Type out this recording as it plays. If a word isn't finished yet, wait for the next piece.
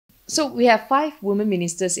So we have 5 women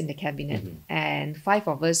ministers in the cabinet, and 5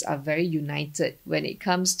 of us are very united when it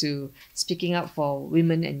comes to speaking up for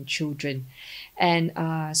women and children. And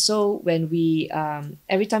so when we,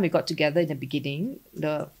 every time we got together in the beginning,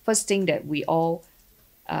 the first thing that we all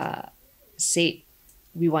said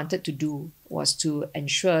we wanted to do was to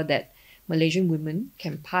ensure that Malaysian women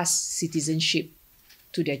can pass citizenship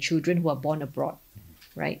to their children who are born abroad,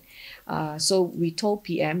 right? So we told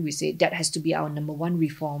PM, we said that has to be our number 1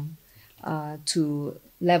 reform to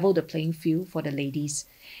level the playing field for the ladies.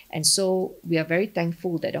 And so we are very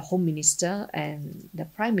thankful that the Home Minister and the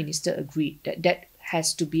Prime Minister agreed that that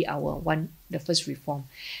has to be the first reform.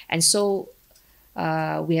 And so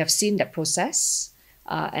we have seen that process.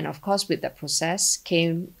 And of course, with that process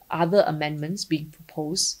came other amendments being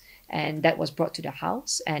proposed, and that was brought to the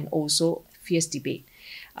House, and also fierce debate.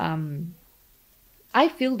 I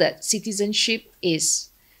feel that citizenship is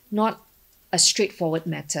not a straightforward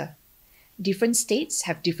matter. Different states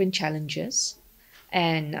have different challenges.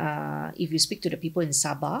 And if you speak to the people in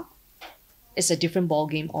Sabah, it's a different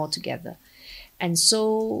ballgame altogether. And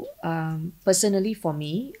so personally for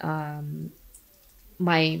me,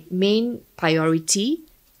 my main priority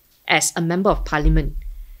as a member of parliament,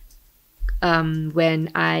 when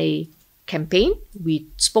I campaigned, we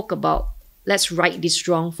spoke about let's right this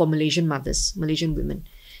wrong for Malaysian mothers, Malaysian women.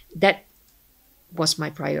 That was my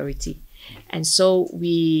priority. And so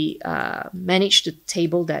we managed to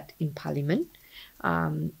table that in Parliament.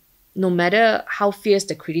 No matter how fierce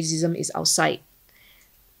the criticism is outside,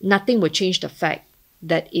 nothing will change the fact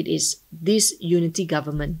that it is this unity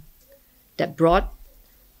government that brought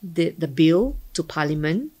the bill to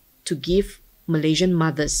Parliament to give Malaysian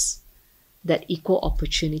mothers that equal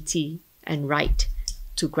opportunity and right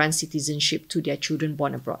to grant citizenship to their children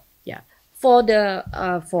born abroad. Yeah. For the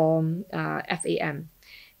FAM,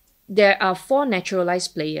 there are 4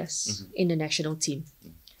 naturalized players in the national team.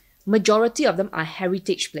 Majority of them are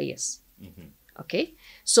heritage players. Okay,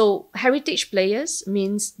 so heritage players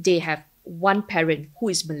means they have one parent who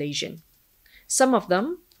is Malaysian. Some of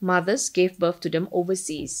them, mothers gave birth to them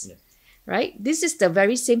overseas, right? This is the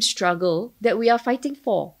very same struggle that we are fighting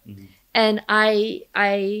for. And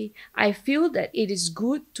I feel that it is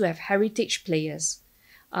good to have heritage players.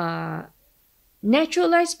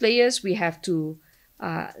 Naturalized players, we have to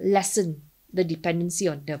lessen the dependency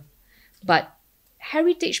on them. But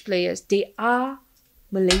heritage players, they are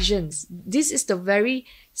Malaysians. This is the very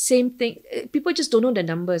same thing. People just don't know the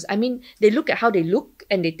numbers. I mean, they look at how they look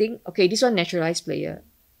and they think, okay, this one naturalized player.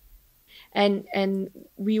 And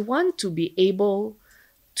we want to be able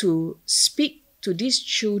to speak to these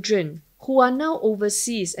children who are now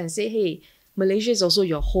overseas and say, hey, Malaysia is also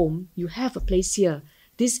your home. You have a place here.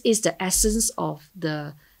 This is the essence of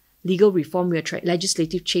the legal reform we are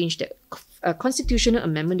legislative change, that constitutional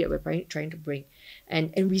amendment that we're trying to bring.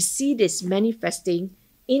 And we see this manifesting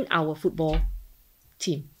in our football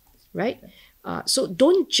team, right? So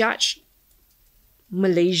don't judge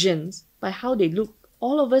Malaysians by how they look.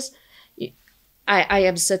 All of us, I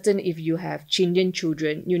am certain if you have Chindian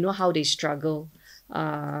children, you know how they struggle.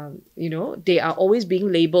 They are always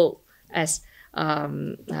being labeled as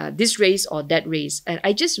this race or that race. And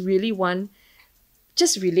I just really want,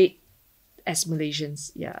 just relate as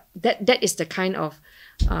Malaysians. Yeah, that is the kind of,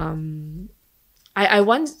 I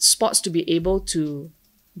want sports to be able to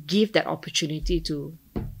give that opportunity to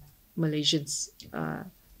Malaysians,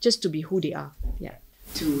 just to be who they are. Yeah.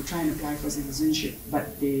 To try and apply for citizenship,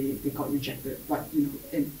 but they got rejected. But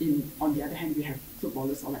on the other hand, we have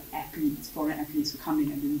footballers or like athletes, foreign athletes who come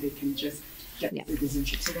in and then they can just get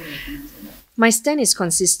citizenship. So what are your comments on that? My stand is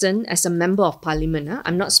consistent as a member of parliament.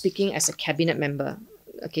 I'm not speaking as a cabinet member,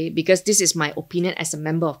 okay? Because this is my opinion as a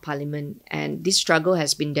member of parliament, and this struggle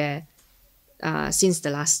has been there since the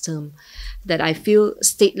last term. That I feel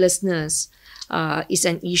statelessness is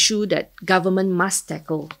an issue that government must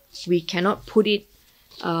tackle. We cannot put it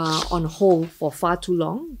on hold for far too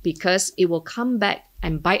long, because it will come back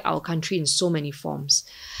and bite our country in so many forms.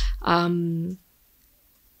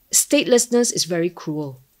 Statelessness is very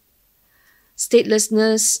cruel.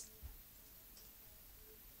 Statelessness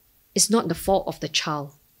is not the fault of the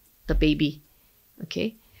child, the baby.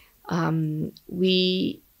 Okay,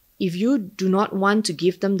 if you do not want to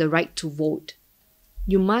give them the right to vote,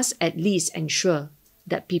 you must at least ensure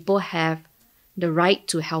that people have the right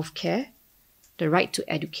to healthcare, the right to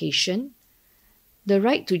education, the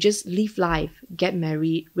right to just live life, get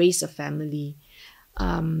married, raise a family.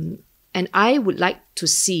 And I would like to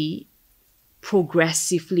see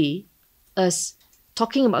progressively us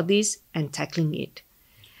talking about this and tackling it.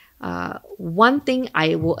 One thing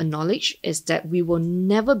I will acknowledge is that we will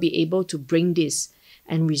never be able to bring this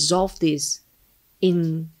and resolve this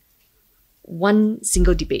in one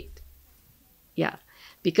single debate. Yeah,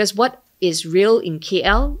 because what is real in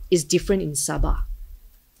KL is different in Sabah.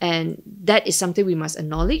 And that is something we must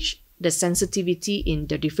acknowledge, the sensitivity in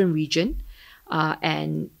the different region.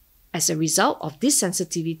 And as a result of these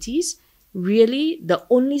sensitivities, really the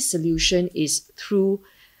only solution is through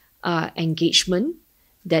engagement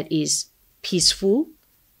that is peaceful,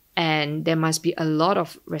 and there must be a lot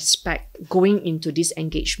of respect going into this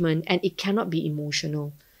engagement, and it cannot be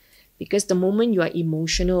emotional. Because the moment you are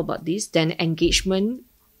emotional about this, then engagement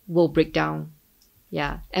will break down.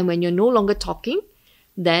 Yeah. And when you're no longer talking,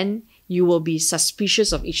 then you will be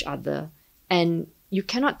suspicious of each other. And you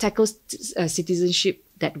cannot tackle citizenship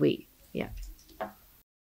that way. Yeah.